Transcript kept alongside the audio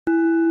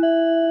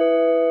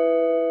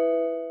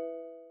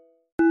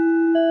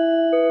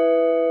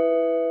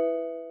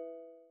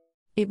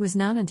It was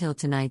not until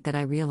tonight that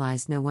I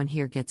realized no one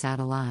here gets out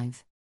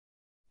alive.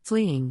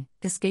 Fleeing,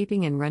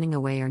 escaping, and running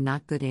away are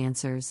not good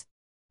answers.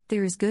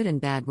 There is good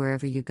and bad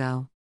wherever you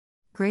go.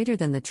 Greater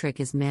than the trick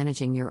is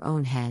managing your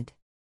own head.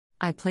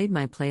 I played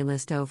my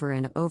playlist over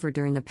and over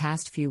during the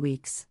past few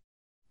weeks.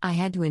 I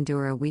had to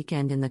endure a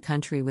weekend in the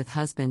country with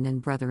husband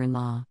and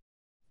brother-in-law.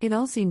 It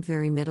all seemed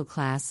very middle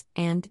class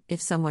and,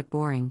 if somewhat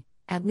boring,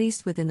 at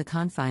least within the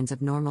confines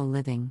of normal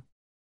living.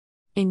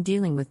 In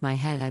dealing with my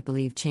head, I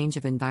believe change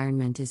of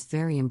environment is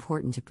very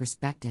important to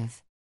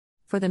perspective.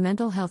 For the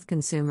mental health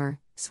consumer,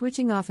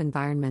 switching off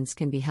environments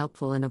can be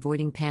helpful in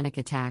avoiding panic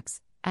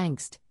attacks,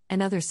 angst,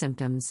 and other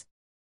symptoms.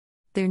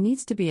 There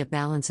needs to be a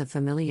balance of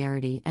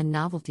familiarity and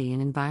novelty in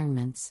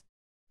environments.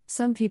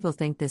 Some people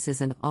think this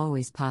isn't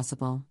always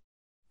possible.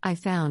 I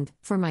found,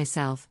 for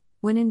myself,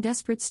 when in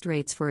desperate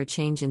straits for a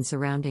change in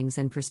surroundings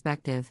and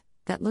perspective,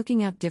 that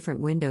looking out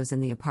different windows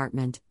in the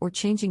apartment, or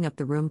changing up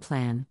the room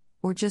plan,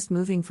 or just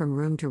moving from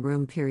room to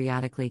room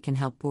periodically can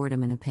help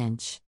boredom in a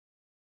pinch.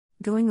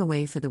 Going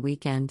away for the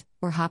weekend,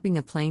 or hopping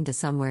a plane to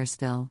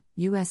somewheresville,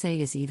 USA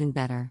is even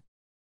better.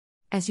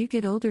 As you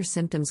get older,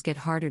 symptoms get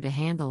harder to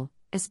handle,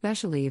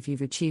 especially if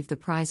you've achieved the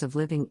prize of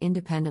living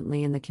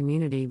independently in the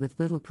community with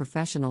little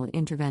professional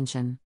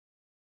intervention.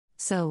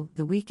 So,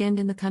 the weekend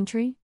in the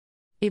country?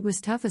 It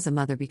was tough as a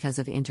mother because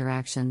of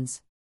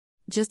interactions.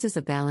 Just as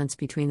a balance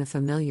between the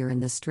familiar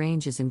and the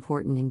strange is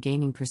important in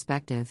gaining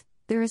perspective,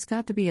 there has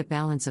got to be a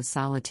balance of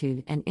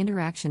solitude and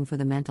interaction for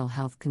the mental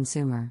health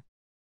consumer.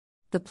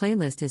 The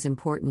playlist is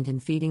important in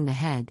feeding the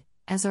head,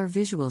 as are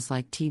visuals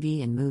like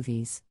TV and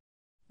movies.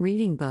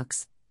 Reading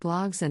books,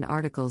 blogs, and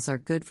articles are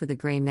good for the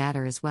gray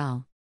matter as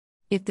well.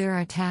 If there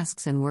are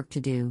tasks and work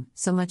to do,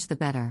 so much the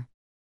better.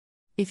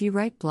 If you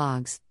write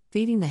blogs,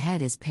 feeding the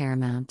head is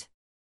paramount.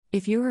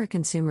 If you are a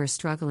consumer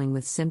struggling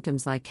with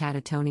symptoms like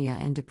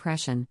catatonia and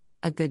depression,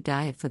 a good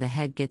diet for the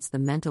head gets the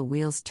mental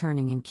wheels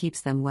turning and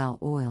keeps them well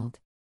oiled.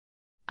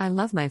 I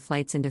love my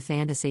flights into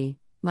fantasy,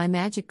 my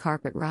magic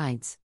carpet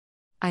rides.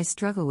 I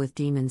struggle with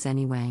demons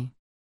anyway.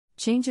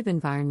 Change of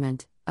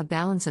environment, a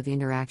balance of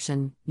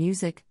interaction,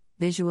 music,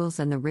 visuals,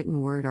 and the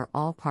written word are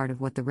all part of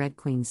what the Red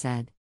Queen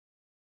said.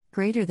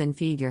 Greater than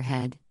feed your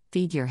head,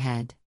 feed your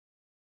head.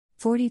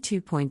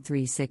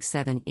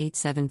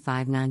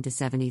 42.3678759 to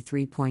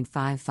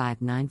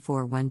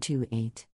 73.5594128